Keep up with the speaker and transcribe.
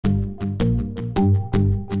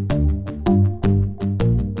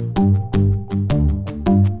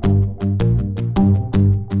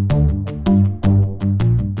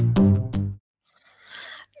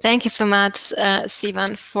Thank you so much,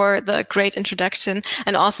 Sivan, for the great introduction.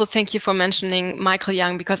 And also thank you for mentioning Michael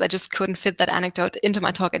Young, because I just couldn't fit that anecdote into my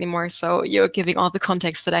talk anymore. So you're giving all the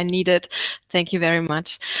context that I needed. Thank you very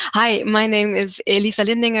much. Hi, my name is Elisa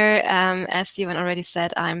Lindinger. As Sivan already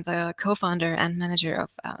said, I'm the co-founder and manager of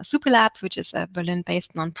SUPERRR, which is a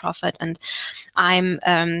Berlin-based nonprofit. And I'm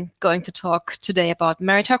going to talk today about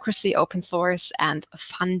meritocracy, open source, and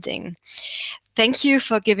funding. Thank you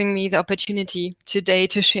for giving me the opportunity today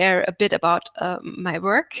to share a bit about my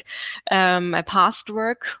work, my past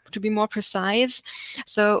work, to be more precise.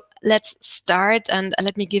 So let's start, and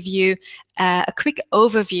let me give you a quick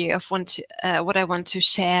overview of what I want to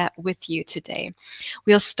share with you today.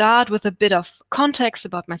 We'll start with a bit of context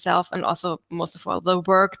about myself, and also, most of all, the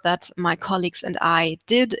work that my colleagues and I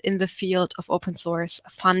did in the field of open source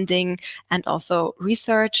funding and also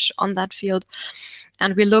research on that field.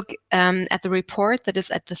 And we look at the report that is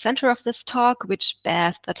at the center of this talk, which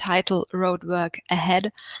bears the title Roadwork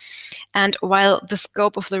Ahead. And while the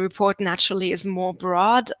scope of the report naturally is more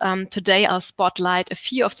broad, today I'll spotlight a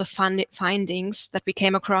few of the findings that we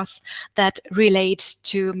came across that relate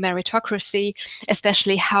to meritocracy,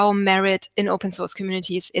 especially how merit in open source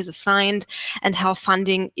communities is assigned and how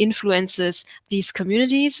funding influences these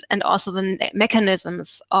communities and also the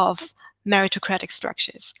mechanisms of meritocratic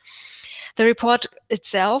structures. The report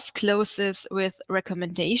itself closes with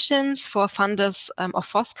recommendations for funders of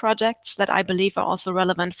FOSS projects that I believe are also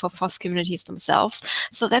relevant for FOSS communities themselves.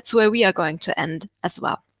 So that's where we are going to end as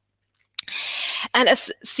well. And as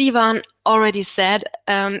Sivan already said,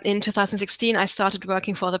 in 2016, I started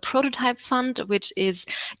working for the Prototype Fund, which is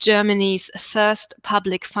Germany's first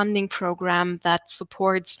public funding program that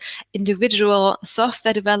supports individual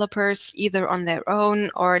software developers, either on their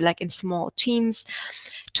own or like in small teams,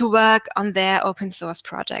 to work on their open source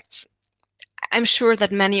projects. I'm sure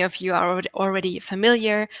that many of you are already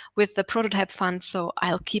familiar with the Prototype Fund, so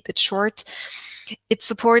I'll keep it short. It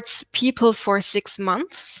supports people for 6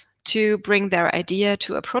 months to bring their idea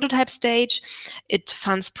to a prototype stage. It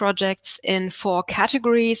funds projects in 4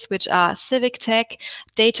 categories, which are civic tech,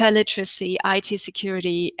 data literacy, IT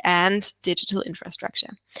security, and digital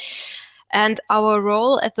infrastructure. And our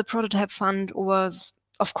role at the Prototype Fund was,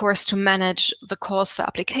 of course, to manage the calls for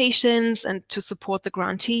applications and to support the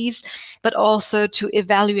grantees, but also to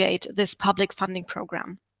evaluate this public funding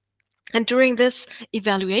program. And during this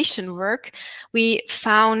evaluation work, we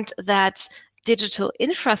found that digital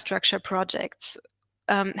infrastructure projects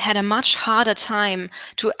had a much harder time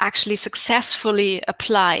to actually successfully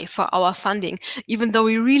apply for our funding, even though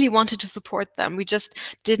we really wanted to support them. We just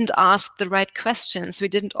didn't ask the right questions. We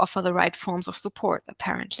didn't offer the right forms of support,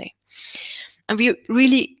 apparently. And we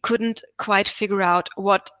really couldn't quite figure out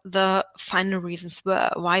what the final reasons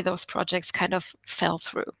were, why those projects kind of fell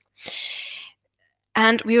through.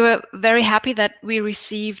 And we were very happy that we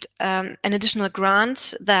received an additional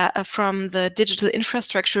grant from the Digital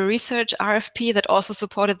Infrastructure Research RFP that also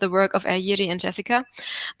supported the work of Ayiri and Jessica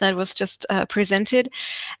that was just presented.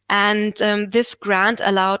 And this grant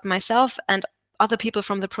allowed myself and other people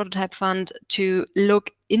from the Prototype Fund to look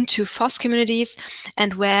into FOSS communities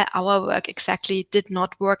and where our work exactly did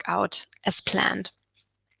not work out as planned.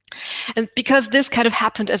 And because this kind of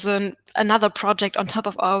happened as another project on top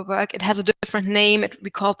of our work, it has a different name. We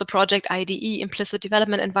called the project IDE, Implicit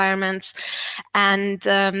Development Environments. And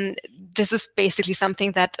this is basically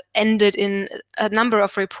something that ended in a number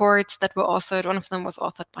of reports that were authored. One of them was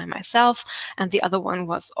authored by myself, and the other one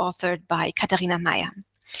was authored by Katharina Meyer.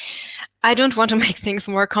 I don't want to make things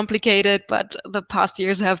more complicated, but the past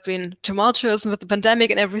years have been tumultuous with the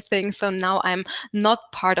pandemic and everything. So now I'm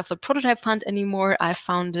not part of the Prototype Fund anymore. I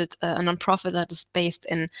founded a nonprofit that is based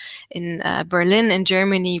in Berlin, in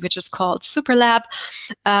Germany, which is called SUPERRR.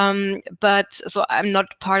 So I'm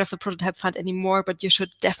not part of the Prototype Fund anymore, but you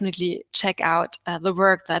should definitely check out the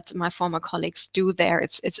work that my former colleagues do there.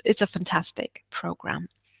 It's a fantastic program.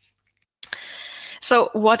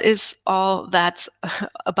 So what is all that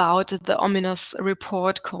about the ominous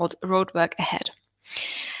report called Roadwork Ahead?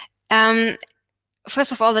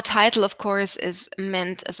 First of all, the title, of course, is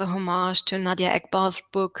meant as a homage to Nadia Ekbal's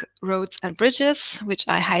book, Roads and Bridges, which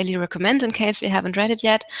I highly recommend in case you haven't read it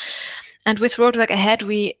yet. And with Roadwork Ahead,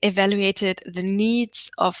 we evaluated the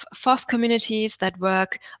needs of FOSS communities that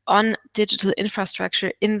work on digital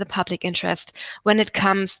infrastructure in the public interest when it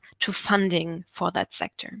comes to funding for that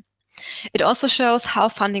sector. It also shows how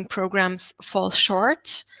funding programs fall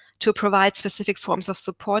short to provide specific forms of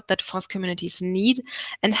support that FOSS communities need,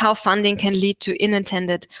 and how funding can lead to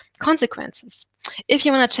unintended consequences. If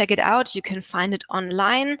you want to check it out, you can find it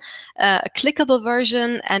online, a clickable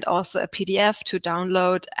version and also a PDF to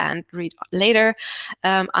download and read later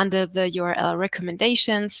under the URL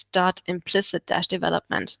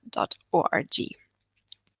recommendations.implicit-development.org.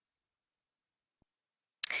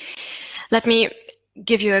 Let me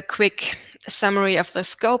give you a quick summary of the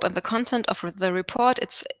scope and the content of the report.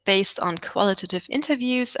 It's based on qualitative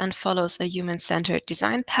interviews and follows a human-centered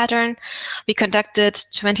design pattern. We conducted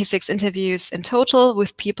 26 interviews in total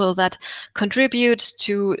with people that contribute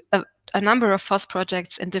to a number of FOSS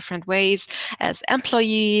projects in different ways, as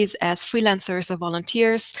employees, as freelancers or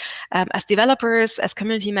volunteers, as developers, as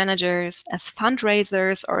community managers, as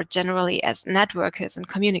fundraisers, or generally as networkers and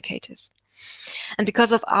communicators. And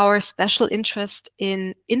because of our special interest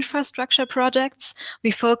in infrastructure projects, we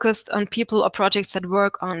focused on people or projects that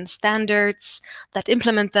work on standards, that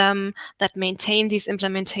implement them, that maintain these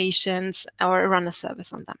implementations, or run a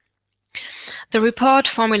service on them. The report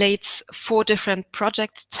formulates 4 different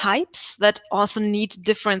project types that also need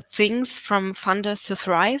different things from funders to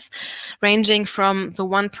thrive, ranging from the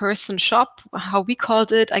one-person shop, how we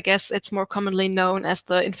called it. I guess it's more commonly known as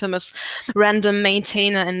the infamous random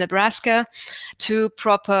maintainer in Nebraska, to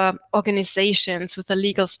proper organizations with a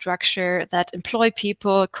legal structure that employ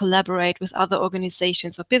people, collaborate with other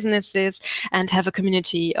organizations or businesses, and have a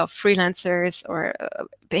community of freelancers or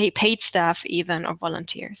paid staff even, or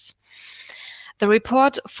volunteers. The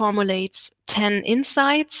report formulates 10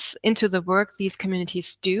 insights into the work these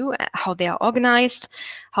communities do, how they are organized,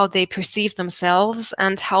 how they perceive themselves,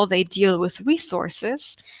 and how they deal with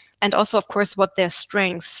resources, and also, of course, what their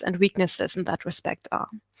strengths and weaknesses in that respect are.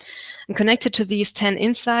 And connected to these 10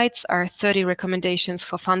 insights are 30 recommendations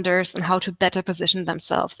for funders on how to better position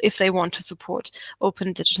themselves if they want to support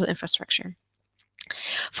open digital infrastructure.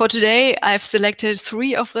 For today, I've selected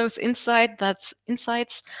 3 of those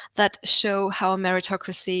insights that show how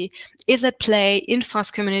meritocracy is at play in FOSS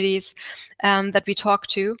communities that we talk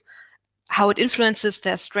to, how it influences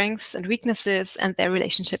their strengths and weaknesses and their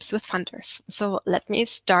relationships with funders. So let me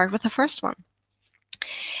start with the first one.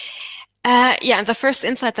 The first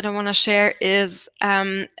insight that I want to share is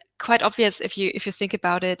quite obvious if you think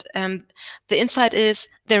about it. The insight is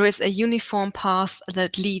there is a uniform path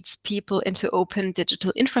that leads people into open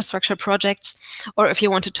digital infrastructure projects, or if you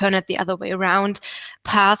want to turn it the other way around,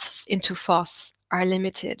 paths into FOSS are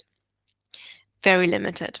limited, very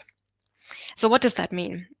limited. So what does that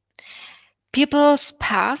mean? People's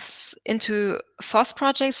paths into FOSS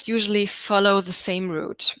projects usually follow the same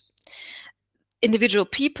route. Individual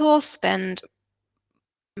people spend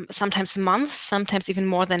sometimes months, sometimes even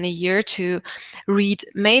more than a year to read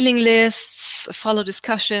mailing lists, follow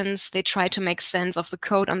discussions. They try to make sense of the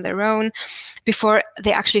code on their own before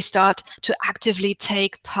they actually start to actively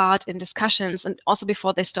take part in discussions, and also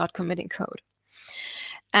before they start committing code.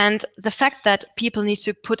 And the fact that people need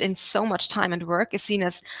to put in so much time and work is seen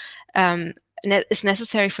as is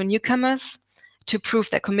necessary for newcomers to prove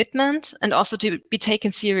their commitment and also to be taken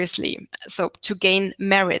seriously, so to gain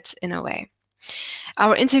merit in a way.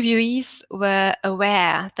 Our interviewees were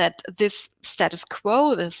aware that this status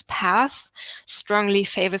quo, this path, strongly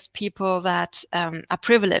favors people that are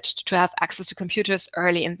privileged to have access to computers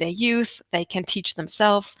early in their youth. They can teach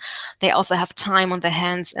themselves. They also have time on their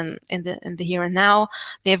hands in the here and now.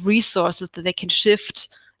 They have resources that they can shift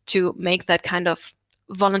to make that kind of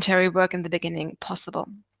voluntary work in the beginning possible.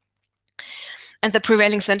 And the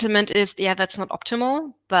prevailing sentiment is, yeah, that's not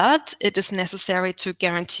optimal, but it is necessary to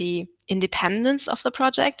guarantee independence of the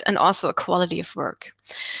project and also a quality of work.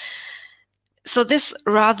 So this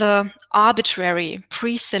rather arbitrary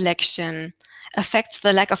pre-selection affects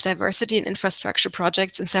the lack of diversity in infrastructure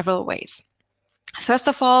projects in several ways. First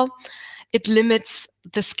of all, it limits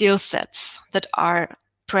the skill sets that are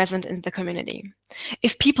present in the community.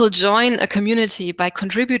 If people join a community by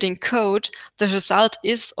contributing code, the result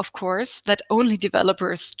is, of course, that only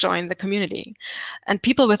developers join the community. And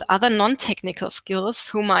people with other non-technical skills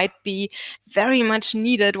who might be very much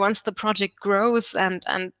needed once the project grows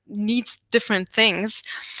and needs different things,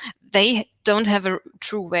 they don't have a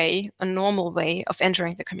true way, a normal way of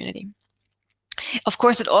entering the community. Of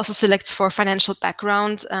course, it also selects for financial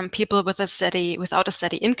background, people without a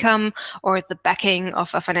steady income or the backing of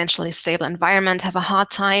a financially stable environment have a hard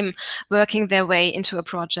time working their way into a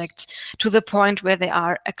project to the point where they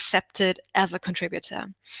are accepted as a contributor.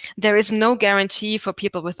 There is no guarantee for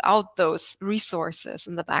people without those resources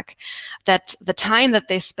in the back that the time that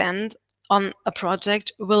they spend on a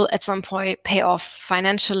project will at some point pay off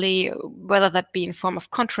financially, whether that be in form of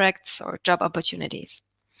contracts or job opportunities.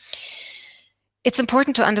 It's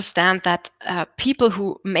important to understand that people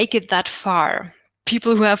who make it that far,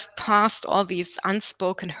 people who have passed all these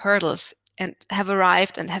unspoken hurdles and have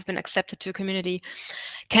arrived and have been accepted to a community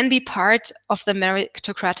can be part of the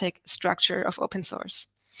meritocratic structure of open source.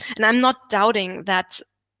 And I'm not doubting that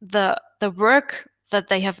the work that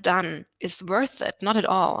they have done is worth it, not at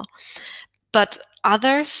all. But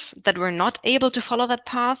others that were not able to follow that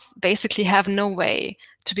path basically have no way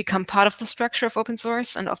to become part of the structure of open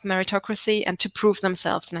source and of meritocracy and to prove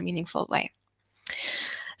themselves in a meaningful way.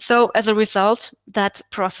 So as a result, that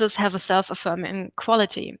process have a self-affirming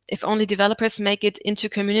quality. If only developers make it into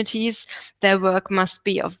communities, their work must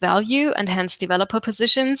be of value, and hence developer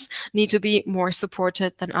positions need to be more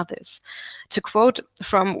supported than others. To quote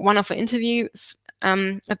from one of the interviews,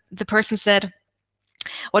 the person said,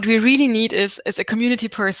 "What we really need is a community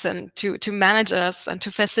person to manage us and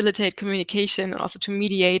to facilitate communication and also to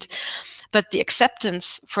mediate. But the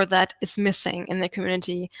acceptance for that is missing in the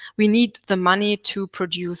community. We need the money to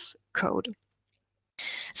produce code."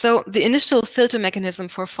 So the initial filter mechanism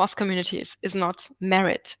for FOSS communities is not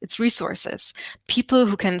merit, it's resources. People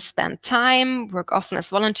who can spend time, work often as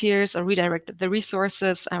volunteers, or redirect the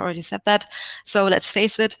resources. I already said that. So let's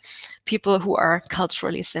face it, people who are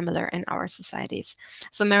culturally similar in our societies.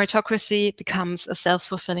 So meritocracy becomes a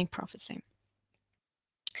self-fulfilling prophecy.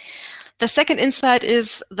 The second insight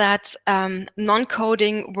is that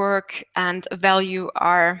non-coding work and value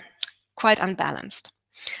are quite unbalanced.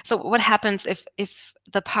 So what happens if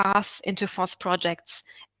the path into FOSS projects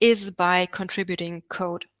is by contributing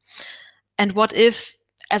code? And what if,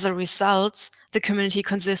 as a result, the community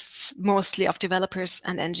consists mostly of developers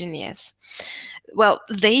and engineers? Well,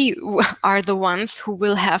 they are the ones who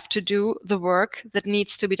will have to do the work that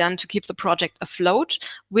needs to be done to keep the project afloat,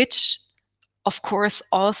 which of course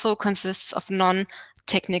also consists of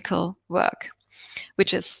non-technical work,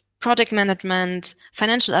 which is project management,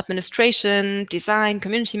 financial administration, design,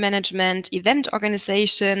 community management, event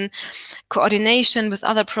organization, coordination with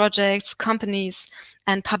other projects, companies,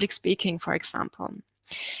 and public speaking, for example.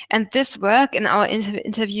 And this work in our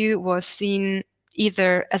interview was seen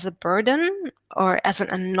either as a burden or as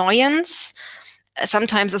an annoyance,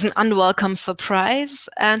 sometimes as an unwelcome surprise,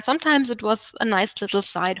 and sometimes it was a nice little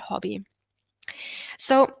side hobby.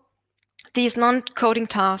 So these non-coding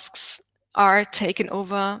tasks are taken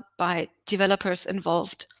over by developers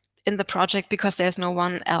involved in the project because there's no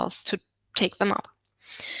one else to take them up.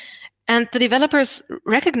 And the developers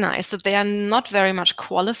recognize that they are not very much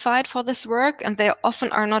qualified for this work, and they often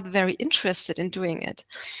are not very interested in doing it.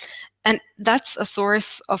 And that's a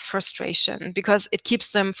source of frustration because it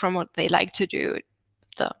keeps them from what they like to do,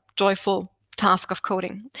 the joyful task of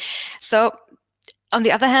coding. So on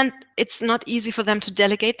the other hand, it's not easy for them to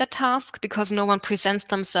delegate that task because no one presents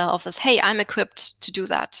themselves as, hey, I'm equipped to do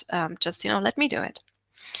that. Just, let me do it.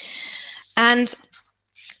 And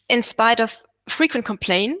in spite of frequent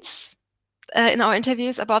complaints in our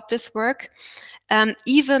interviews about this work,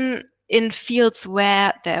 even in fields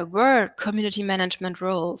where there were community management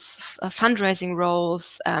roles, fundraising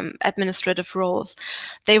roles, administrative roles,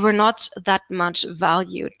 they were not that much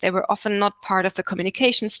valued. They were often not part of the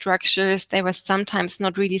communication structures. They were sometimes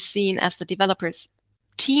not really seen as the developers'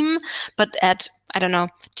 team, but at,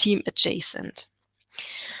 team adjacent.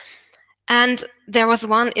 And there was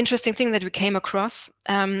one interesting thing that we came across.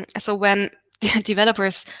 So when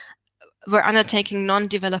developers were undertaking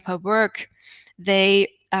non-developer work, they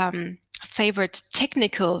favored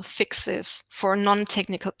technical fixes for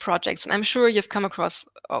non-technical projects. And I'm sure you've come across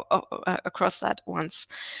that once,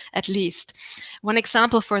 at least. One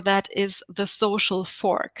example for that is the social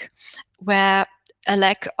fork, where a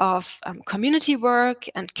lack of community work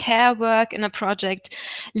and care work in a project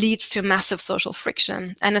leads to massive social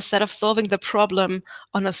friction. And instead of solving the problem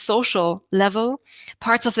on a social level,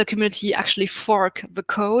 parts of the community actually fork the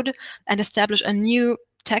code and establish a new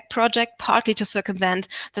tech project, partly to circumvent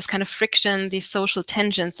this kind of friction, these social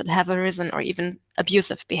tensions that have arisen, or even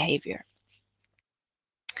abusive behavior.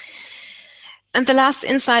 And the last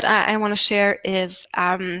insight I want to share is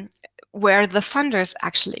where the funders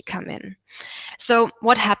actually come in. So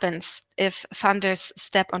what happens if funders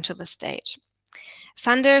step onto the stage?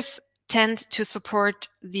 Funders tend to support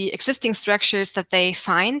the existing structures that they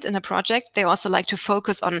find in a project. They also like to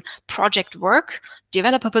focus on project work,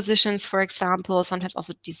 developer positions, for example, sometimes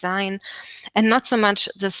also design, and not so much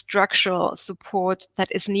the structural support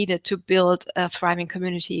that is needed to build a thriving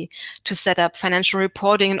community, to set up financial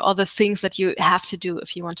reporting and all the things that you have to do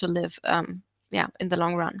if you want to live in the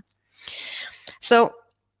long run. So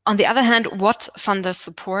on the other hand, what funders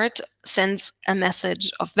support sends a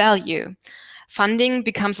message of value. Funding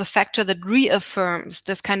becomes a factor that reaffirms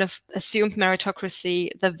this kind of assumed meritocracy,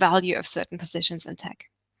 the value of certain positions in tech.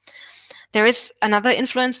 There is another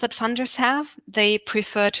influence that funders have. They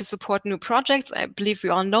prefer to support new projects. I believe we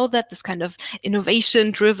all know that, this kind of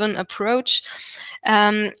innovation-driven approach.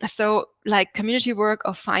 So like community work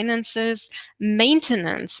or finances,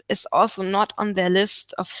 maintenance is also not on their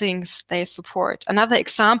list of things they support. Another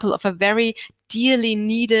example of a very dearly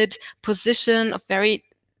needed position, of very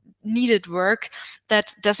needed work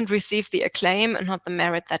that doesn't receive the acclaim and not the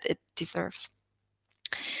merit that it deserves.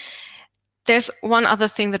 There's one other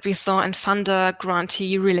thing that we saw in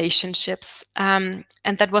funder-grantee relationships, and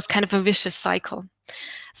that was kind of a vicious cycle.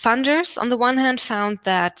 Funders, on the one hand, found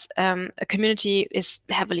that a community is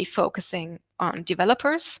heavily focusing on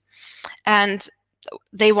developers, and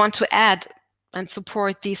they want to add and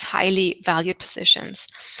support these highly valued positions.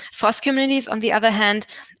 FOSS communities, on the other hand,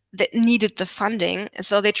 that needed the funding,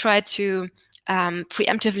 so they tried to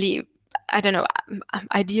preemptively,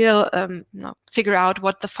 figure out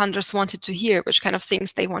what the funders wanted to hear, which kind of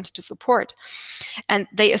things they wanted to support. And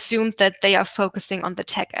they assumed that they are focusing on the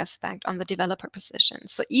tech aspect, on the developer position.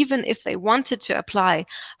 So even if they wanted to apply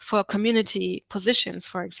for community positions,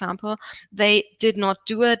 for example, they did not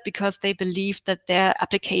do it because they believed that their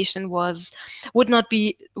application would not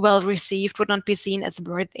be well received, would not be seen as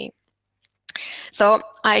worthy. So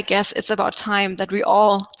I guess it's about time that we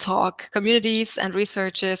all talk, communities and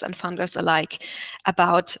researchers and funders alike,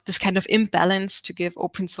 about this kind of imbalance to give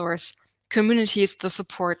open source communities the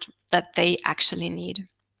support that they actually need.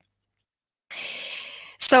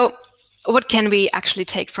 So what can we actually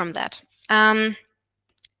take from that?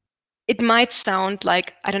 It might sound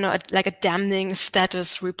like, I don't know, like a damning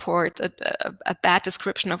status report, a bad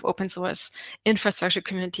description of open source infrastructure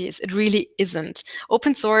communities. It really isn't.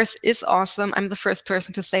 Open source is awesome. I'm the first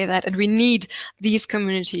person to say that. And we need these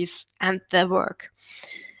communities and their work.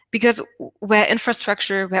 Because where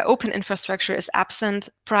open infrastructure is absent,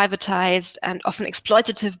 privatized, and often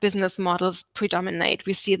exploitative business models predominate.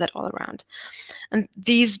 We see that all around. And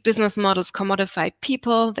these business models commodify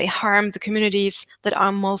people, they harm the communities that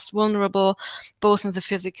are most vulnerable, both in the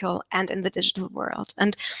physical and in the digital world.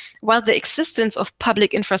 And while the existence of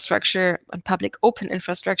public infrastructure and public open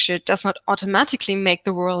infrastructure does not automatically make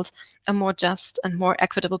the world a more just and more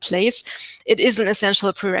equitable place, it is an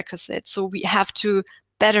essential prerequisite. So we have to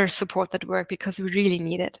better support that work because we really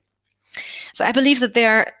need it. So I believe that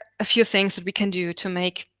there are a few things that we can do to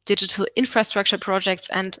make digital infrastructure projects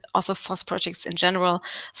and also FOSS projects in general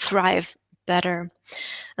thrive better.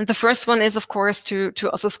 And the first one is, of course, to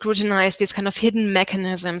also scrutinize these kind of hidden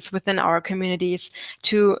mechanisms within our communities,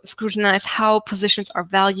 to scrutinize how positions are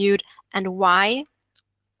valued and why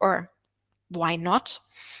or why not,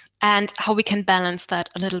 and how we can balance that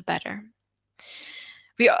a little better.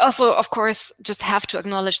 We also, of course, just have to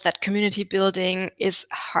acknowledge that community building is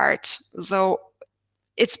hard. So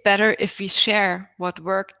it's better if we share what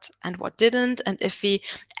worked and what didn't, and if we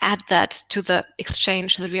add that to the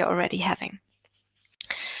exchange that we are already having.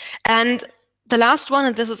 And the last one,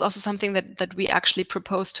 and this is also something that we actually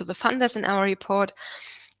propose to the funders in our report,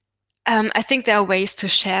 I think there are ways to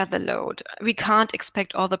share the load. We can't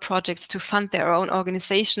expect all the projects to fund their own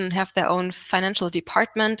organization, have their own financial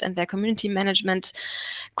department and their community management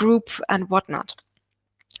group and whatnot.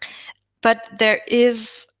 But there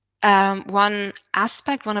is one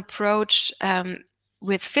aspect, one approach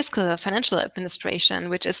with financial administration,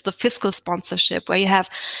 which is the fiscal sponsorship, where you have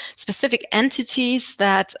specific entities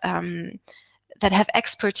that have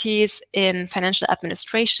expertise in financial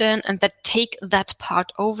administration and that take that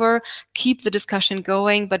part over, keep the discussion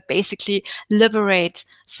going, but basically liberate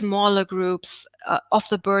smaller groups of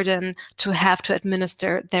the burden to have to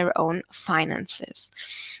administer their own finances.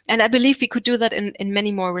 And I believe we could do that in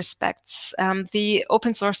many more respects. The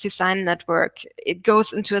Open Source Design Network, it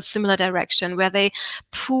goes into a similar direction where they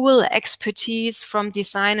pool expertise from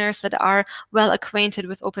designers that are well acquainted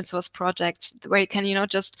with open source projects, where you can,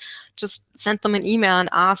 just send them an email and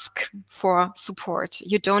ask for support.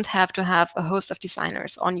 You don't have to have a host of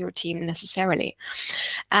designers on your team necessarily.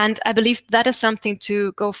 And I believe that is something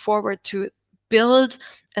to go forward to build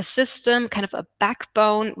a system, kind of a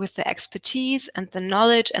backbone with the expertise and the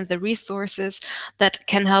knowledge and the resources that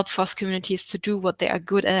can help FOSS communities to do what they are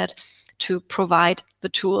good at, to provide the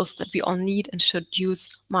tools that we all need and should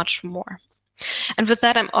use much more. And with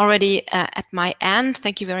that, I'm already at my end.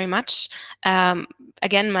 Thank you very much.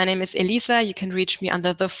 Again, my name is Elisa. You can reach me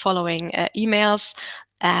under the following emails.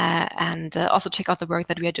 And also check out the work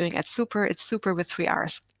that we are doing at SUPERRR. It's super with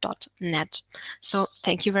 3rs.net. So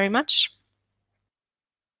thank you very much.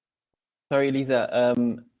 Sorry, Elisa.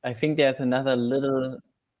 I think there's another little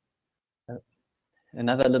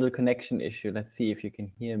connection issue. Let's see if you can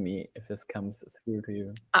hear me, if this comes through to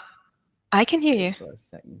you. I can hear you. For a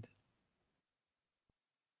second.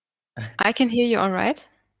 I can hear you all right.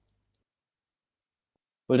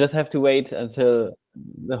 We'll just have to wait until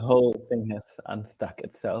the whole thing has unstuck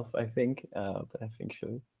itself, I think. But I think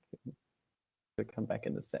she'll come back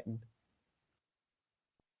in a second.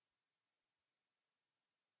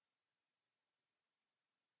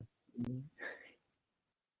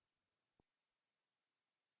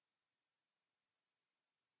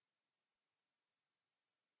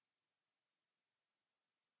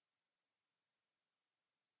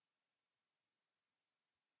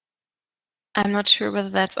 I'm not sure whether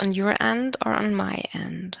that's on your end or on my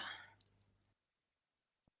end.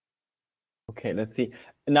 Okay, let's see.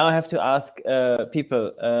 Now I have to ask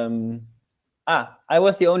people. I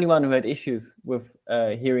was the only one who had issues with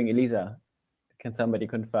hearing Elisa. Can somebody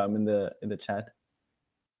confirm in the chat?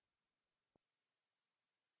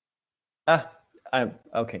 I'm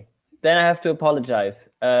okay. Then I have to apologize.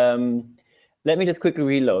 Let me just quickly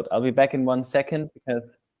reload. I'll be back in 1 second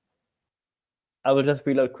because I will just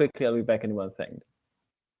reload quickly. I'll be back in 1 second.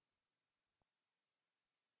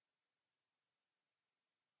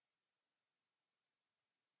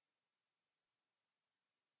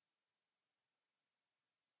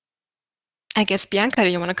 I guess, Bianca, do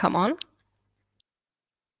you want to come on?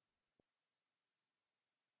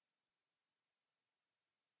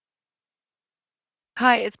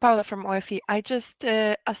 Hi, it's Paula from OFA. I just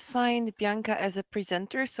assigned Bianca as a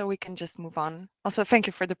presenter, so we can just move on. Also, thank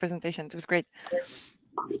you for the presentation. It was great.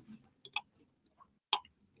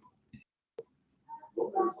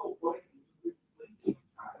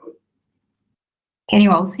 Can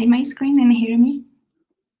you all see my screen and hear me?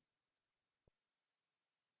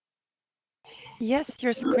 Yes,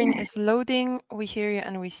 your screen is loading. We hear you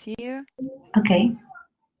and we see you. Okay.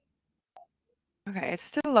 Okay, it's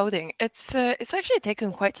still loading. It's actually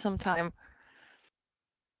taken quite some time.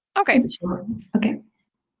 Okay. Sure. Okay.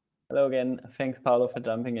 Hello again. Thanks, Paolo, for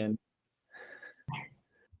jumping in.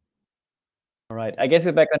 All right. I guess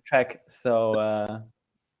we're back on track. So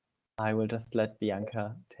I will just let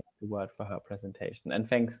Bianca take the word for her presentation. And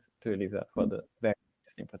thanks to Elisa for the very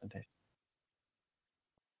interesting presentation.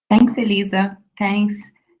 Thanks, Elisa. Thanks,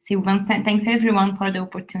 Silvan. Thanks, everyone, for the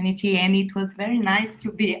opportunity. And it was very nice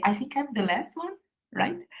to be, I think I'm the last one,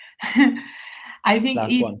 right? I think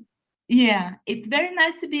yeah, it's very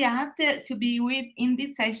nice to be in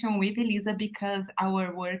this session with Elisa because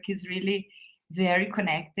our work is really very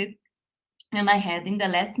connected. And I had in the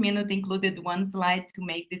last minute included one slide to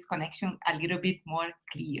make this connection a little bit more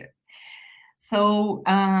clear. So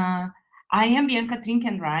I am Bianca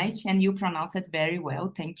Trinkenreich, and you pronounce it very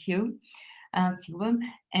well. Thank you, Silvan.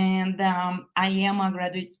 And I am a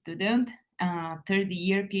graduate student, third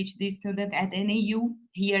year PhD student at NAU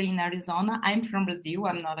here in Arizona. I'm from Brazil.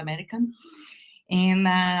 I'm not American. And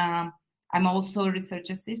I'm also a research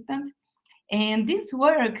assistant. And this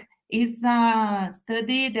work is a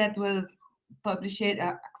study that was published,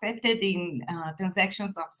 accepted in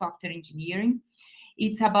Transactions of Software Engineering.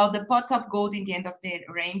 It's about the pots of gold in the end of the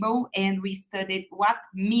rainbow, and we studied what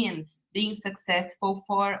means being successful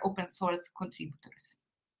for open source contributors.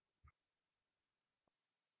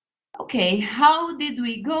 Okay, how did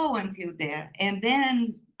we go until there? And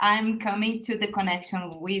then I'm coming to the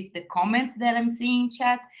connection with the comments that I'm seeing in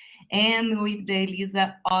chat and with the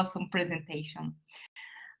Elisa awesome presentation.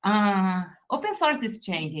 Open source is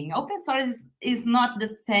changing. Open source is not the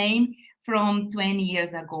same from 20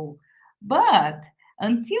 years ago, but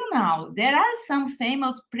until now, there are some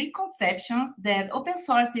famous preconceptions that open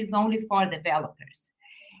source is only for developers.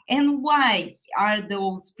 And why are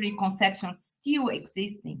those preconceptions still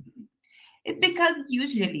existing? It's because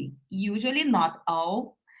usually not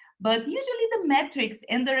all, but usually the metrics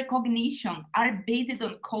and the recognition are based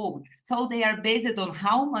on code. So they are based on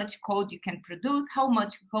how much code you can produce, how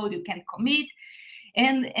much code you can commit,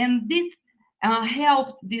 and this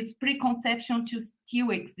helps this preconception to still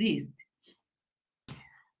exist.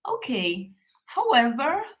 Okay,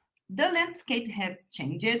 however, the landscape has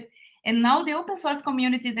changed, and now the open source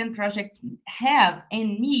communities and projects have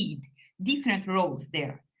and need different roles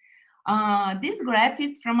there. This graph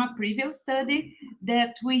is from a previous study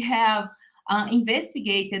that we have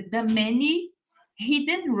investigated the many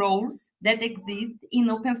hidden roles that exist in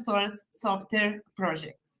open source software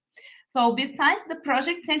projects. So besides the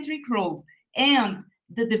project-centric roles and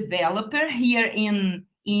the developer here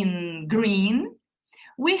in green,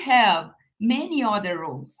 we have many other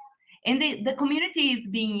roles. And the community is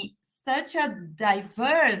being such a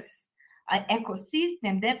diverse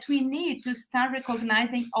ecosystem that we need to start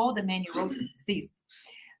recognizing all the many roles that exist.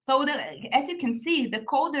 So as you can see, the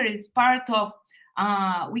coder is part of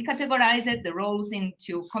we categorized the roles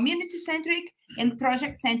into community-centric and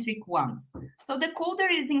project-centric ones. So the coder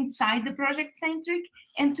is inside the project-centric,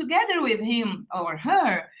 and together with him or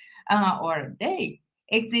her or they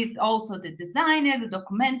exist also the designer, the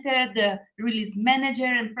documenter, the release manager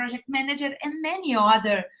and project manager, and many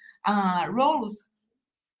other roles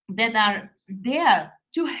that are there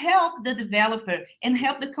to help the developer and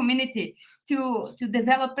help the community to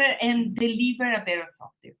develop and deliver a better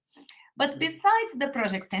software. But besides the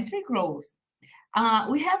project-centric roles,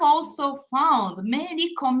 we have also found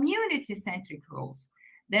many community-centric roles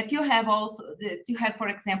that you have also, for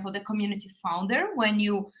example, the community founder when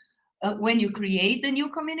you create the new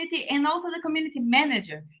community, and also the community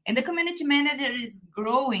manager. And the community manager is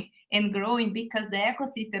growing and growing because the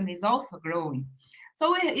ecosystem is also growing.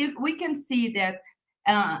 So we can see that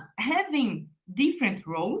having different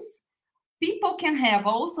roles, people can have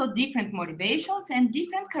also different motivations and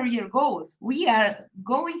different career goals. We are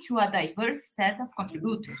going to a diverse set of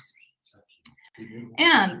contributors.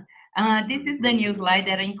 And this is the new slide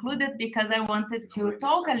that I included because I wanted to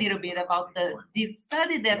talk a little bit about this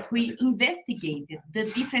study that we investigated, the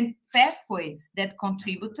different pathways that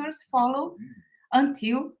contributors follow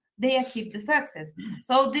until they achieve the success.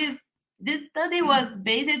 So this study was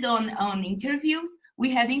based on interviews. We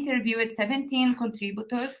had interviewed 17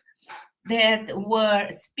 contributors that were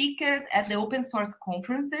speakers at the open source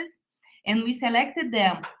conferences, and we selected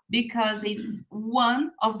them because it's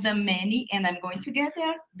one of the many, and I'm going to get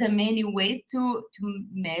there, the many ways to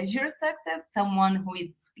measure success, someone who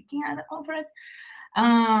is speaking at a conference.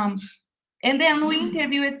 And then we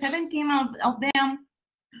interviewed 17 of them.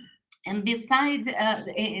 And besides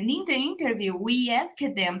in the interview, we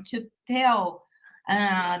asked them to tell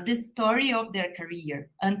the story of their career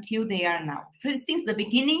until they are now, since the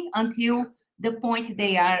beginning until the point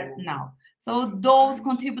they are now. So those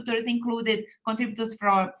contributors included contributors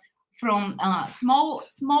from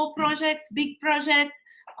small projects, big projects,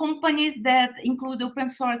 companies that include open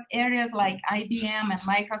source areas like IBM and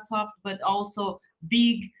Microsoft, but also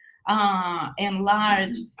big and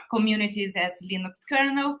large communities as Linux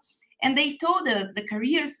kernel. And they told us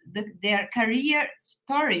their career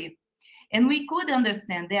story. And we could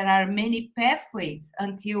understand there are many pathways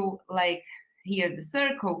until, like here, the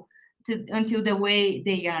circle, until the way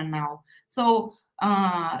they are now. So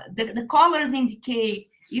the colors indicate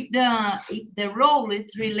if the role is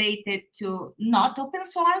related to not open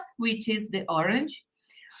source, which is the orange.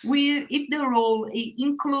 If the role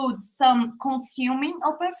includes some consuming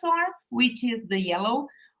open source, which is the yellow,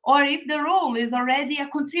 or if the role is already a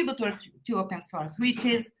contributor to open source, which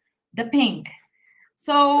is the pink.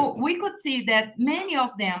 So we could see that many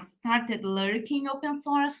of them started lurking open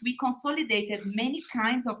source. We consolidated many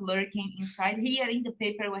kinds of lurking inside. Here in the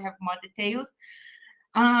paper, we have more details.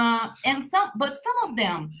 But some of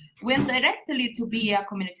them went directly to be a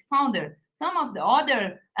community founder. Some of the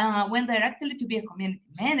other went directly to be a community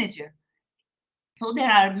manager. So there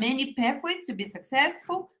are many pathways to be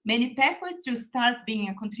successful, many pathways to start being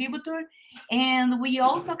a contributor. And we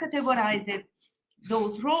also categorized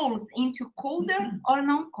those roles into coder or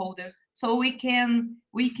non-coder, so we can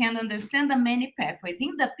understand the many pathways.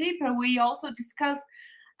 In the paper, we also discuss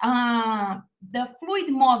the fluid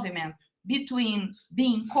movements between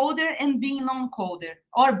being coder and being non-coder,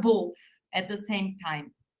 or both at the same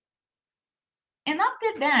time. And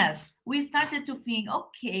after that, we started to think,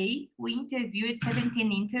 okay, we interviewed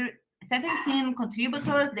 17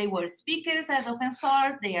 contributors. They were speakers at open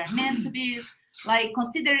source. They are meant to be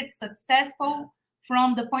considered successful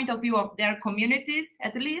from the point of view of their communities,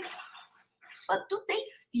 at least. But do they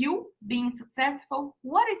feel being successful?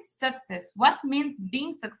 What is success? What means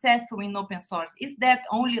being successful in open source? Is that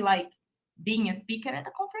only like being a speaker at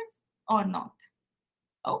a conference or not?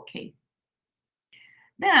 Okay.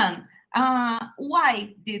 Then,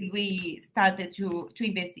 why did we started to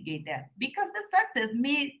investigate that? Because the success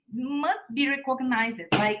must be recognized,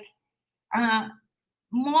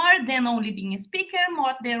 more than only being a speaker,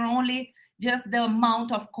 more than only just the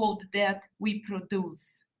amount of code that we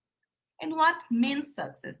produce. And what means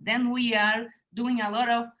success? Then we are doing a lot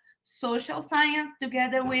of social science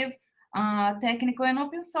together with technical and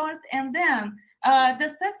open source. And then the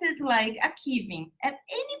success is like achieving at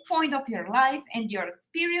any point of your life and your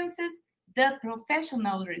experiences the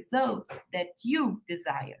professional results that you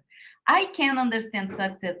desire. I can understand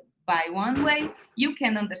success by one way, you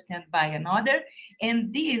can understand by another,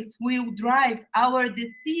 and this will drive our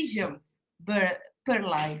decisions per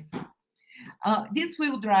life. This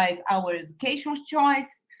will drive our education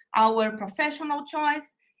choice, our professional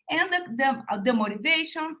choice, and the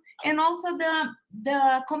motivations, and also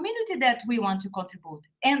the community that we want to contribute,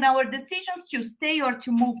 and our decisions to stay or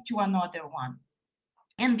to move to another one.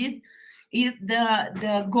 And this is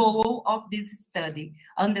the goal of this study,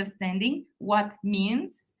 understanding what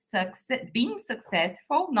means success, being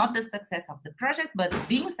successful, not the success of the project, but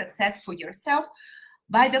being successful yourself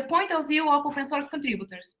by the point of view of open source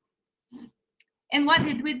contributors. And what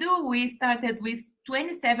did we do? We started with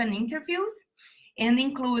 27 interviews and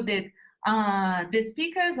included the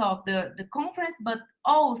speakers of the conference, but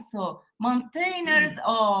also maintainers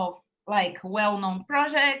of like well-known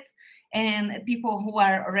projects and people who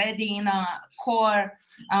are already in a core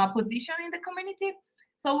position in the community.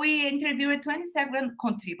 So we interviewed 27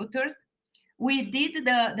 contributors. We did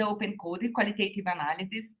the open code qualitative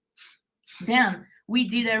analysis. Then we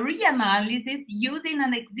did a reanalysis using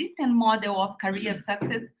an existing model of career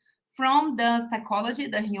success from the psychology,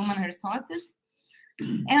 the human resources.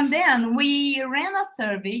 And then we ran a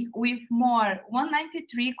survey with more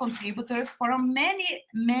 193 contributors from many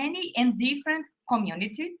and different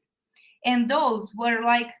communities. And those were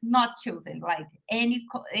like not chosen, like any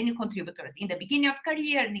contributors in the beginning of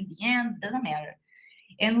career and in the end, doesn't matter.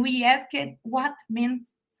 And we asked what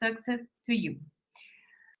means success to you.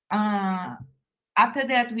 After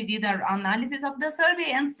that, we did our analysis of the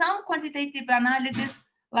survey and some quantitative analysis,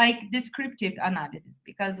 like descriptive analysis,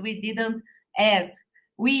 because we didn't ask,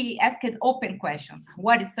 we asked open questions.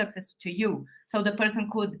 What is success to you? So the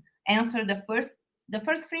person could answer the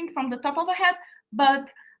first thing from the top of a head,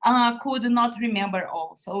 but could not remember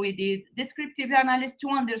all. So we did descriptive analysis to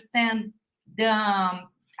understand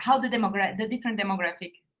how the different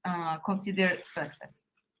demographic consider success.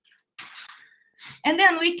 And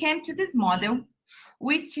then we came to this model,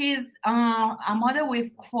 which is a model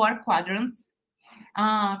with 4 quadrants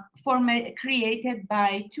created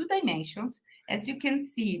by 2 dimensions. As you can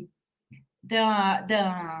see, the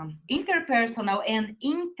interpersonal and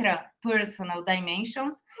intrapersonal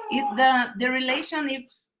dimensions is the relation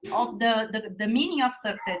of the meaning of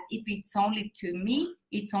success, if it's only to me,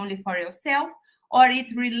 it's only for yourself, or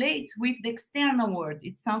it relates with the external world.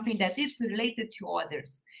 It's something that is related to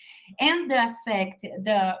others. And the affect,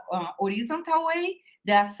 the horizontal way,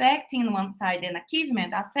 the affect in one side and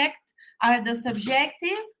achievement affect are the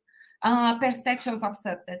subjective perceptions of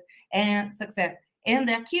success. And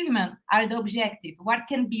the achievement are the objective, what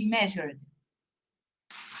can be measured.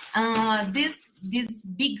 This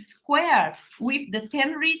big square with the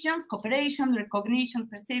 10 regions, cooperation, recognition,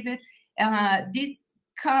 perceived, this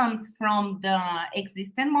comes from the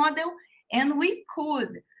existing model, and we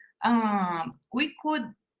could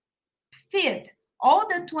fit all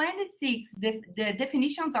the 26 the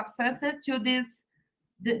definitions of success to these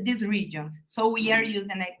regions. So we are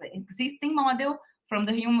using an existing model from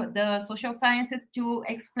the social sciences to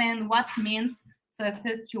explain what means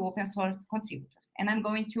success to open source contributors. And I'm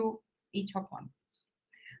going to each of them.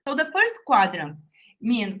 So the first quadrant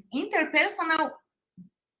means interpersonal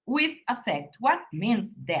with affect. What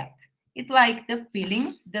means that? It's like the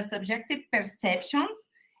feelings, the subjective perceptions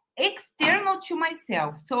external to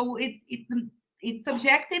myself. So it's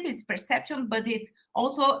subjective, it's perception, but it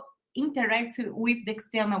also interacts with the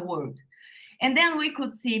external world. And then we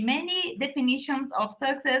could see many definitions of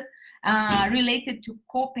success related to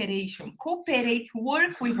cooperation. Cooperate,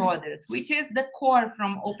 work with others, which is the core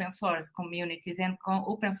from open source communities and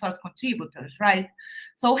open source contributors, right?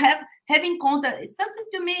 So having contact, success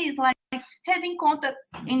to me is like having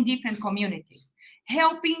contacts in different communities,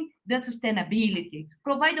 helping the sustainability,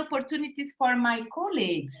 provide opportunities for my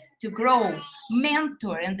colleagues to grow,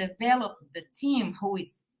 mentor and develop the team who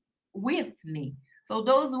is with me. So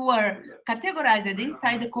those were categorized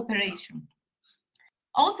inside the cooperation.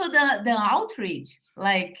 Also the outreach,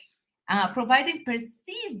 like providing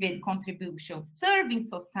perceived contributions, serving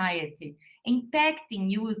society, impacting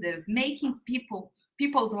users, making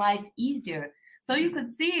people's life easier. So you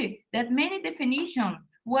could see that many definitions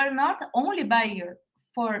were not only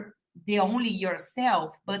for only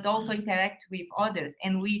yourself, but also interact with others,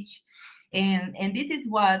 and this is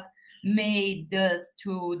what made us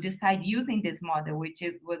to decide using this model, which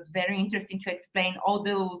it was very interesting to explain all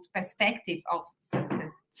those perspectives of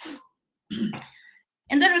success.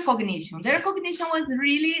 And the recognition was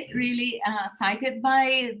really cited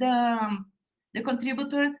by the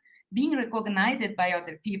contributors, being recognized by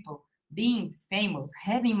other people, being famous,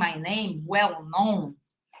 having my name well known,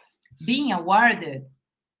 being awarded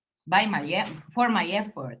for my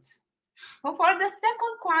efforts. So for the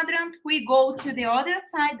second quadrant, we go to the other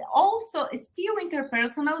side, also still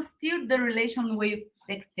interpersonal, still the relation with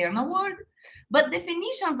the external world, but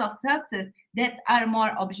definitions of success that are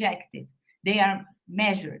more objective. They are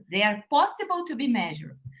measured. They are possible to be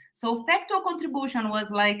measured. So factual contribution was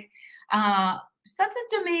like, success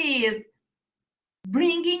to me is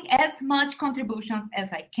bringing as much contributions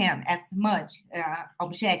as I can, as much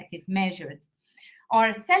objective, measured,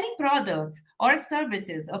 or selling products or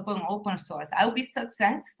services upon open source. I'll be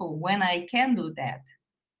successful when I can do that.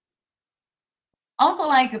 Also,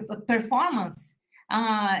 like performance,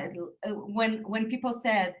 when people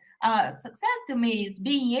said, success to me is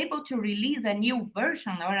being able to release a new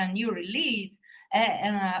version or a new release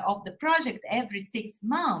of the project every 6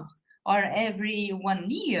 months or every 1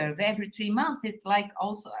 year, every 3 months. It's like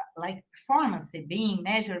also like performance being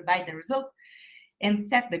measured by the results and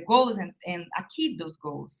set the goals and achieve those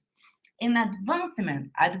goals. And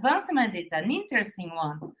advancement is an interesting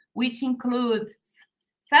one, which includes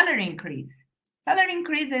salary increase. Salary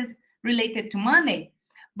increase is related to money,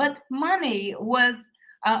 but money was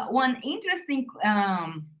one interesting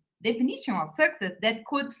definition of success that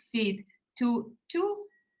could fit to 2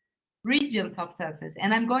 regions of success,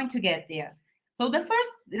 and I'm going to get there. So the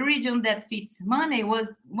first region that fits money was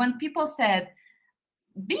when people said,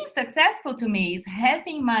 being successful to me is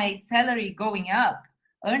having my salary going up,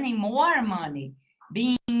 earning more money,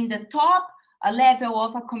 being in the top level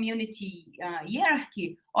of a community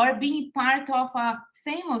hierarchy, or being part of a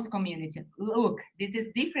famous community. Look, this is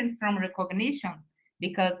different from recognition,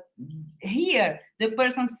 because here the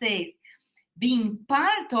person says being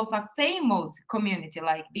part of a famous community,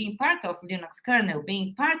 like being part of Linux kernel,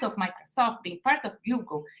 being part of Microsoft, being part of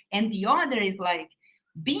Google, and the other is like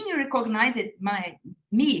being recognized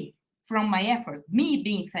me from my efforts, me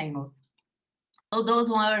being famous. So those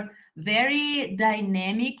were very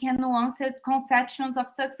dynamic and nuanced conceptions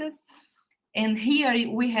of success. And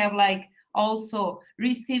here we have like also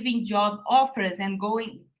receiving job offers and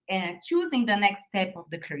going and choosing the next step of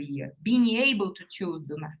the career. Being able to choose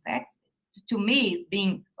the next step, to me, is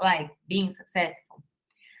being successful.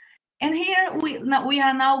 And here we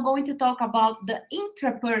are now going to talk about the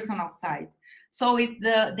intrapersonal side. So it's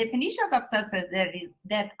the definitions of success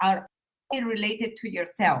that are related to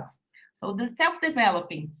yourself. So the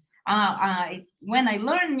self-developing, when I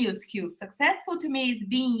learn new skills, successful to me is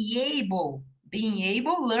being able,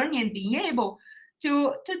 learning and being able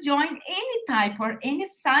to join any type or any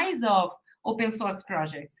size of open source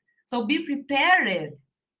projects. So be prepared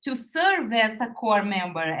to serve as a core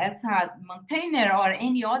member, as a maintainer, or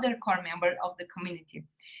any other core member of the community.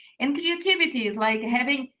 And creativity is like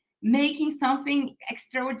making something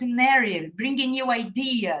extraordinary, bringing new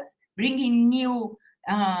ideas, bringing new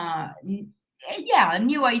ideas,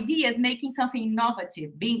 making something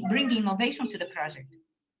innovative, bringing innovation to the project.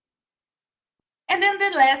 And then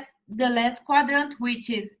the last quadrant, which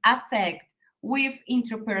is affect with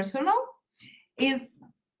interpersonal, is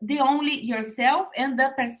the only yourself and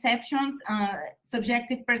the perceptions,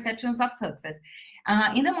 subjective perceptions of success.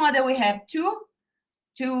 In the model, we have two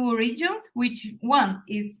regions, which one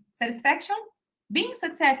is satisfaction. Being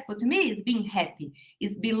successful to me is being happy,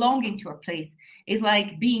 is belonging to a place. It's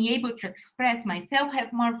like being able to express myself,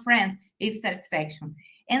 have more friends, is satisfaction.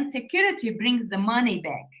 And security brings the money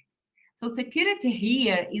back. So security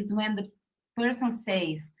here is when the person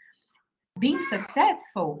says, being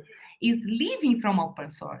successful is living from open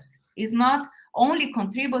source, is not only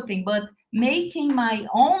contributing, but making my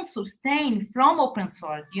own sustain from open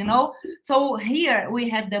source, you know? So here we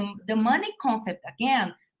have the money concept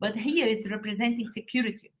again, but here is representing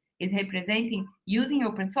security, is representing using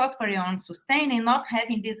open source for your own sustain and not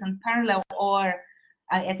having this in parallel or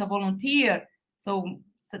as a volunteer. So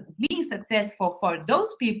being successful for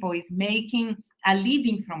those people is making a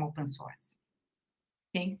living from open source.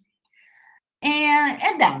 Okay,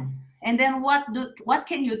 and then what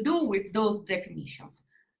can you do with those definitions?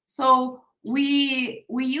 So we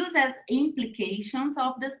use as implications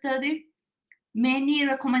of the study many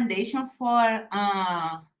recommendations for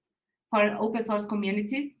open source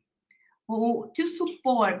communities to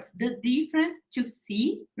support the different, to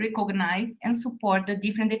see, recognize, and support the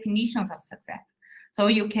different definitions of success. So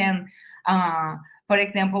you can, for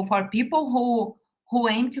example, for people who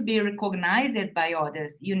aim to be recognized by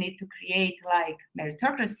others, you need to create like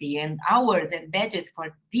meritocracy and hours and badges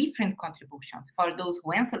for different contributions, for those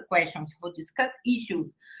who answer questions, who discuss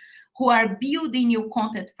issues, who are building new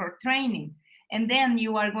content for training. And then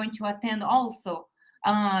you are going to attend also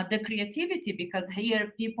the creativity, because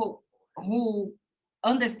here people who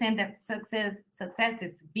understand that success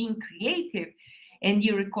is being creative, and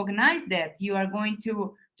you recognize that, you are going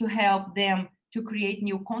to help them to create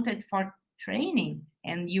new content for training,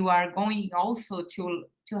 and you are going also to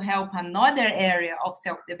help another area of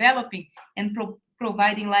self-developing and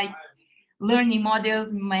providing like learning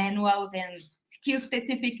models, manuals, and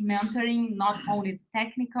skill-specific mentoring, not only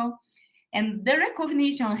technical. And the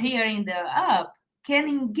recognition here in the app can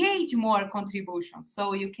engage more contributions.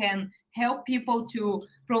 So you can help people to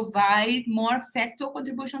provide more factual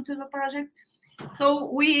contribution to the projects.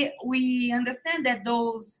 So we understand that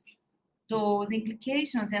those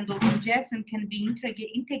implications and those suggestions can be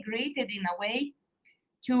integrated in a way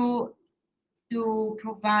to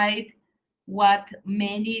provide what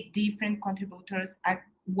many different contributors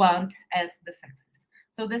want as the success.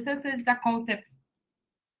 So the success is a concept.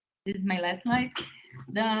 This is my last slide.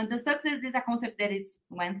 The success is a concept that is,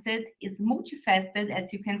 when said, is multifaceted.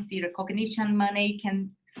 As you can see, recognition money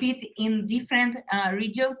can fit in different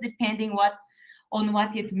regions depending on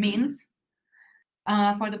what it means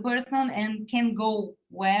for the person, and can go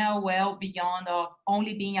well beyond of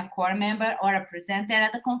only being a core member or a presenter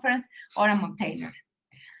at the conference or a maintainer.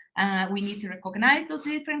 We need to recognize those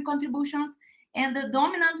different contributions, and the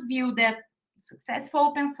dominant view that successful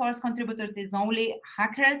open source contributors is only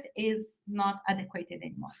hackers is not adequate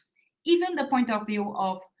anymore. Even the point of view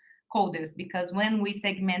of coders, because when we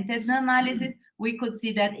segmented the analysis, we could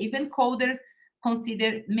see that even coders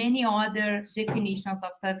consider many other definitions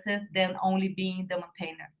of success than only being the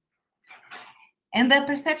maintainer. And the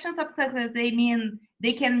perceptions of success, they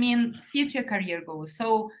can mean future career goals.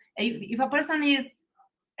 So if a person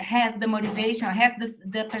has the motivation, has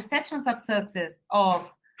the perceptions of success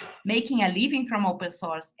of making a living from open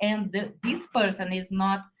source, and this person is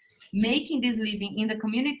not making this living in the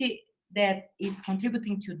community that is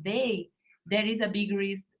contributing today, there is a big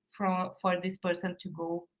risk for this person to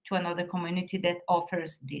go to another community that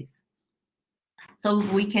offers this. So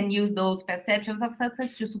we can use those perceptions of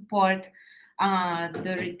success to support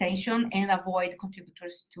the retention and avoid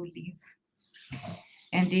contributors to leave.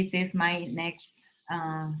 And this is my next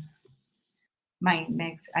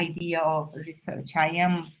idea of research. I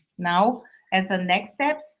am now, as a next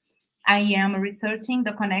steps, I am researching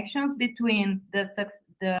the connections between the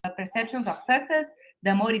perceptions of success,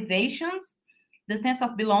 the motivations, the sense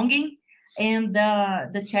of belonging, and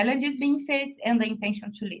the challenges being faced, and the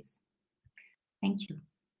intention to live. Thank you.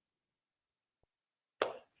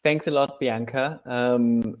 Thanks a lot, Bianca.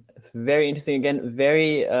 It's very interesting. Again,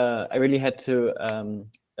 I really had to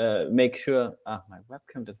make sure my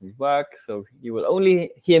webcam doesn't work, so you will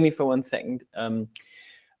only hear me for 1 second.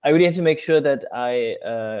 I really had to make sure that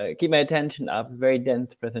I keep my attention up. Very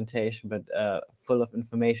dense presentation, but full of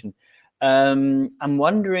information. I'm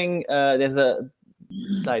wondering, there's a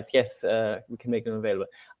slides. Yes, we can make them available.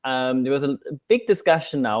 There was a big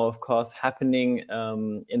discussion now, of course, happening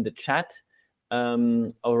in the chat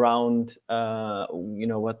around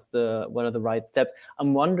what are the right steps.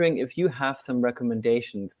 I'm wondering if you have some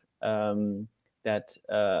recommendations that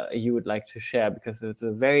you would like to share, because it's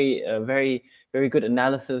a very good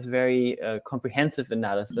analysis, very comprehensive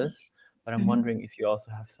analysis. But I'm wondering if you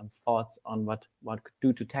also have some thoughts on what could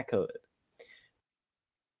do to tackle it.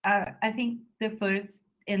 I think the first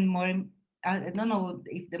and more, I don't know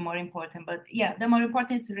if the more important, but yeah, the more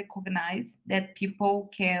important is to recognize that people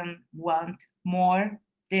can want more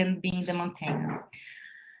than being the maintainer.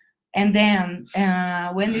 And then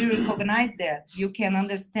when you recognize that, you can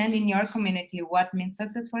understand in your community what means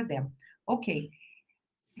success for them. Okay,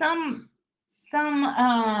 some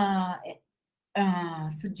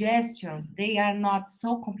suggestions, they are not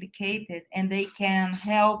so complicated, and they can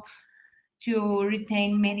help to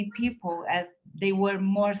retain many people as they were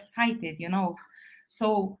more cited,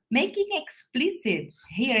 So making explicit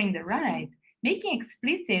here in the right, making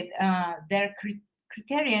explicit their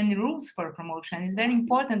criteria and rules for promotion is very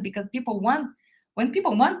important, because when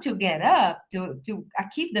people want to get up to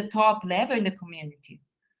achieve the top level in the community,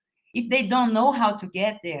 if they don't know how to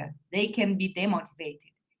get there, they can be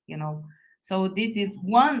demotivated, So this is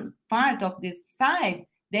one part of this side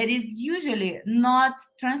that is usually not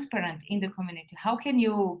transparent in the community. How can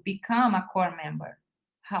you become a core member?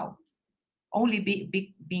 How? Only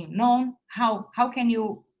being known? How can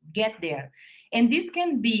you get there? And this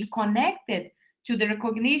can be connected to the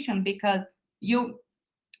recognition, because you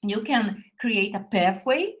can create a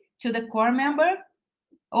pathway to the core member.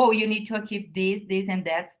 Oh, you need to achieve this and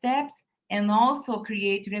that steps, and also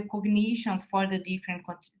create recognitions for the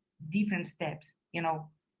different steps,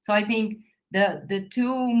 So I think the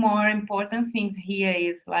two more important things here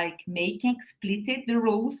is like making explicit the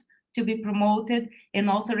rules to be promoted, and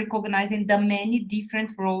also recognizing the many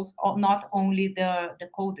different roles, not only the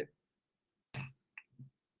coder.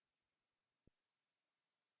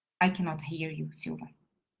 I cannot hear you, Silva.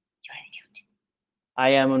 You're on mute. I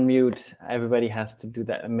am on mute. Everybody has to do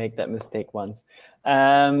that and make that mistake once.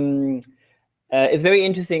 It's very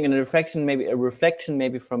interesting, and a reflection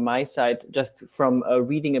maybe from my side, just from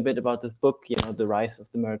reading a bit about this book, you know, The Rise of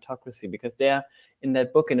the Meritocracy, because there in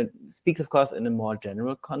that book, and it speaks, of course, in a more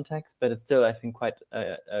general context, but it's still, I think, quite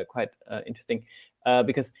interesting,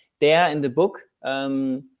 because there in the book,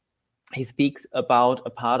 he speaks about a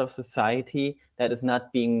part of society that is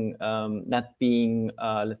not being,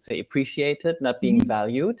 let's say, appreciated, not being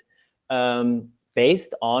valued,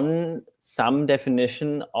 based on some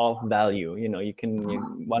definition of value. You know,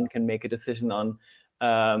 one can make a decision on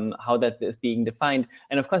how that is being defined,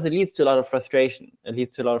 and of course, it leads to a lot of frustration. It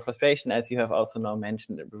leads to a lot of frustration, as you have also now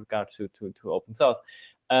mentioned, in regard to open source,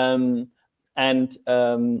 it's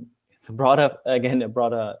a broader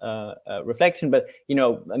reflection. But you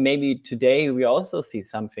know, maybe today we also see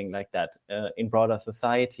something like that in broader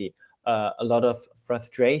society. A lot of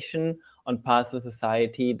frustration on parts of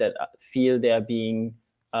society that feel they're being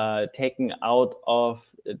taken out of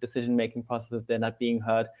decision-making processes. They're not being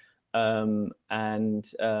heard, and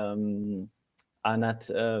are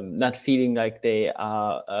not feeling like they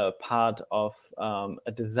are a part of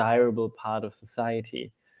a desirable part of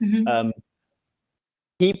society.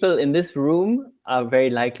 People in this room are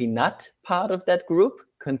very likely not part of that group,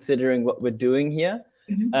 considering what we're doing here.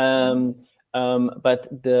 But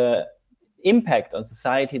the impact on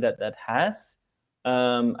society that has,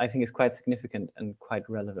 I think, is quite significant and quite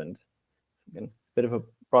relevant. Again, a bit of a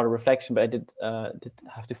broader reflection, but I did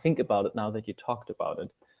have to think about it now that you talked about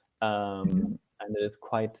it. And it's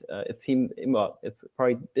quite, well, it's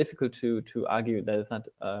probably difficult to argue that it's not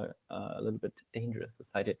a little bit dangerous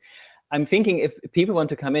society. I'm thinking if people want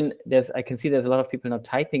to come in, I can see there's a lot of people now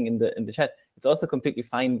typing in the chat. It's also completely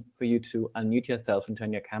fine for you to unmute yourself and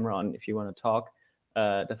turn your camera on if you want to talk.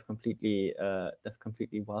 That's completely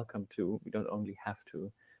welcome too. We don't only have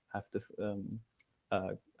to have this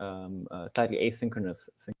slightly asynchronous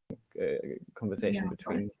conversation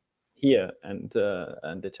between here and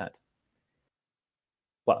the chat.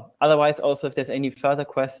 Well, otherwise, also if there's any further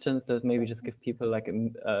questions, maybe just give people a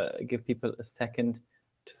second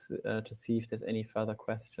to see if there's any further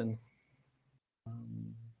questions.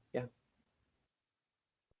 Yeah.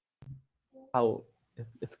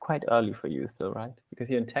 It's quite early for you still, right? Because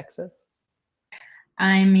you're in Texas?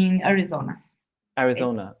 I'm in Arizona.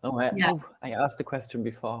 Arizona. I asked the question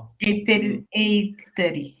before.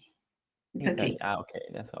 8:30. It's okay. Okay,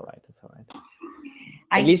 that's all right.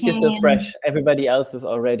 At least you're still fresh. Everybody else is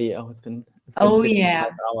already. It's been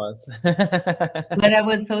 55 hours. But I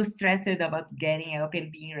was so stressed about getting up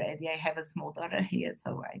and being ready. I have a small daughter here,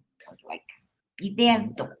 so I was like, be there,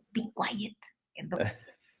 don't be quiet. But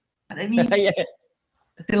I mean,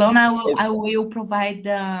 Silona, I will provide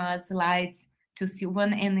the slides to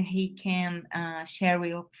Sylvan, and he can share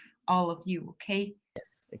with all of you. Okay.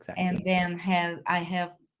 Yes, exactly. And then I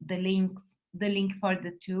have the link for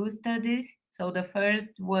the two studies. So the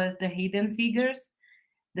first was the hidden figures,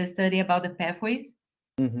 the study about the pathways,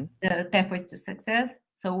 the pathways to success.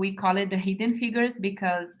 So we call it the hidden figures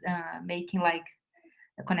because making like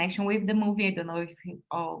a connection with the movie. I don't know if you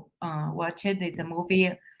all watch it. It's a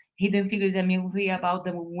movie. Hidden Figures is a movie about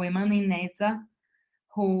the women in NASA,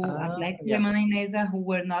 black women in NASA who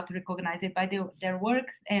were not recognized by their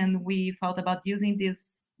work, and we thought about using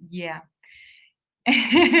this. Yeah.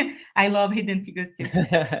 I love Hidden Figures too.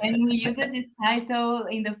 And we used this title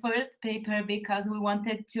in the first paper because we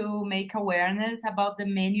wanted to make awareness about the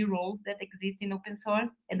many roles that exist in open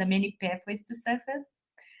source and the many pathways to success.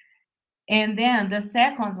 And then the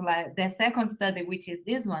second study, which is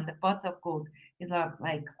this one, the pots of gold, is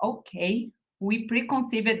like, okay, we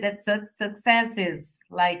preconceived that success is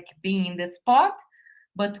like being in the spot,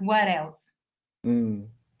 but what else? And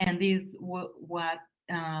this what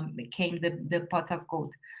became the pots of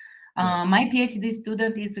gold. My PhD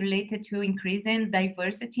student is related to increasing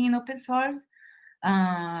diversity in open source.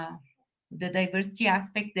 The diversity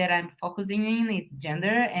aspect that I'm focusing in is gender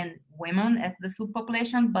and women as the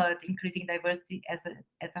subpopulation, but increasing diversity as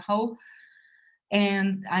a whole.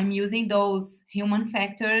 And I'm using those human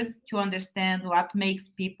factors to understand what makes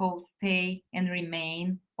people stay and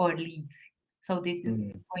remain or leave. So this is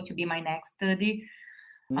going to be my next study,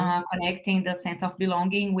 connecting the sense of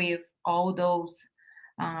belonging with all those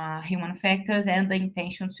human factors and the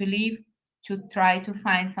intention to leave, to try to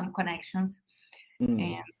find some connections.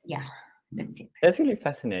 And yeah. That's it. That's really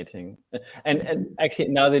fascinating. And actually,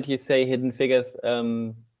 now that you say hidden figures,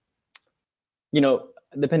 you know,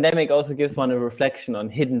 the pandemic also gives one a reflection on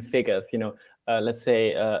hidden figures, you know, let's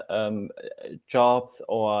say jobs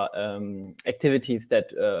or activities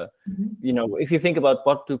that, you know, if you think about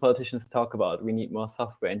what do politicians talk about, we need more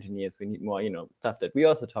software engineers, we need more, you know, stuff that we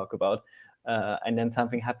also talk about. and then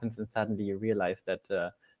something happens and suddenly you realize that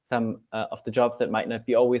some of the jobs that might not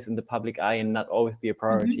be always in the public eye and not always be a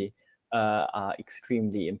priority are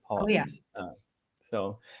extremely important.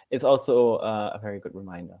 So it's also a very good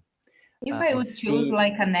reminder. If I would choose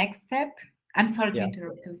like a next step, I'm sorry to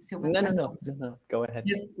interrupt you, Silvan. No, go ahead.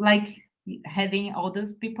 Just like having all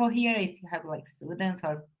those people here, if you have like students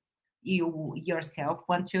or you yourself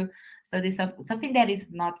want to study something that is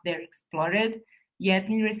not very explored yet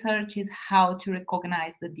in research, is how to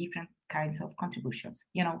recognize the different kinds of contributions.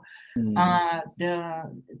 You know,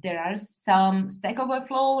 there are some Stack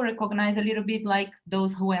Overflow recognize a little bit like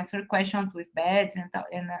those who answer questions with badge,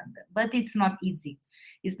 but it's not easy.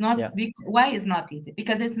 It's not. Why is not easy?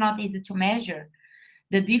 Because it's not easy to measure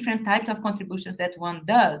the different types of contributions that one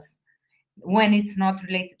does when it's not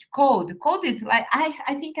related to code. Code is like,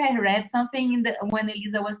 I think I read something when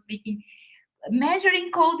Elisa was speaking,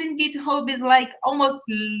 measuring code in GitHub is like almost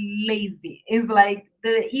lazy. It's like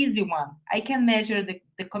the easy one. I can measure the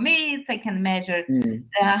commits, I can measure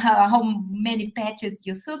how many patches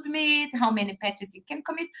you submit, how many patches you can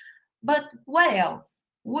commit, but what else?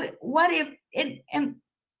 What if, and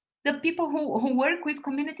the people who work with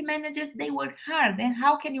community managers, they work hard, and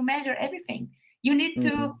how can you measure everything? You need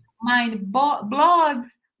to mine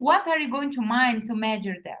blogs. What are you going to mine to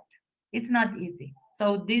measure that? It's not easy.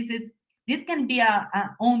 So this can be a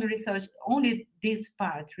own research, only this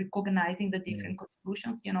part, recognizing the different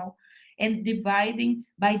contributions, you know, and dividing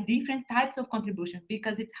by different types of contributions,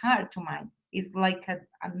 because it's hard to mine. It's like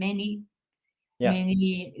many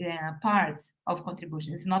parts of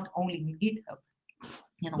contribution. It's not only in GitHub,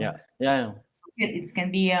 you know. So it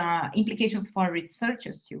can be implications for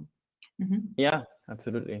researchers too. Yeah,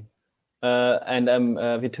 absolutely. And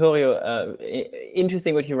Vittorio,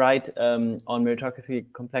 interesting what you write on meritocracy,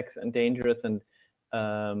 complex and dangerous, and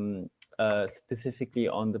specifically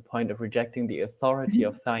on the point of rejecting the authority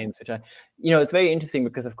of science, which it's very interesting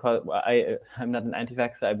because, of course, I'm not an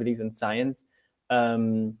anti-vaxxer. I believe in science,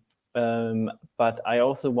 but I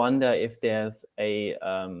also wonder if there's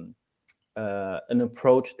an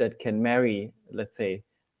approach that can marry, let's say,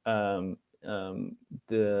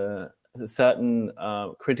 a certain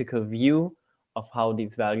critical view of how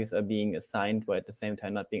these values are being assigned, but at the same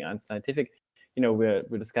time not being unscientific. You know, we're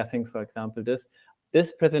discussing, for example, this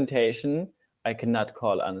presentation I cannot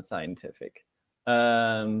call unscientific.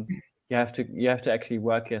 You have to actually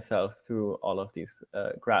work yourself through all of these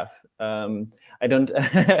graphs. I don't.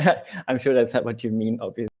 I'm sure that's not what you mean,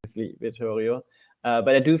 obviously, Vittorio. But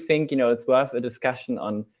I do think it's worth a discussion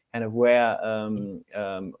on kind of where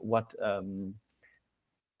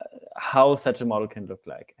how such a model can look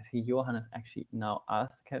like. I see Johan has actually now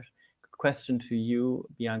asked a question to you,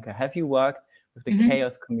 Bianca. Have you worked with the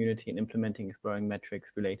chaos community in implementing exploring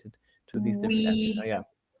metrics related to these different aspects?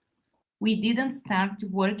 We didn't start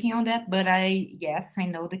working on that, but yes, I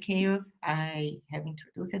know the chaos. I have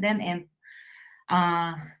introduced them, and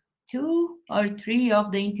 2 or 3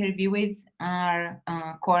 of the interviewees are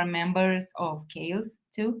core members of chaos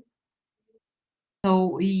too.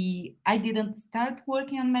 So I didn't start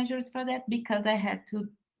working on measures for that because I had to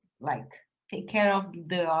take care of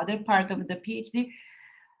the other part of the PhD.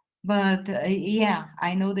 But yeah,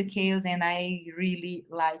 I know the chaos, and I really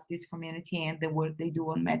like this community and the work they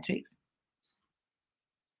do on metrics.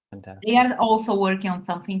 Fantastic. They are also working on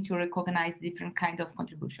something to recognize different kinds of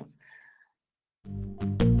contributions.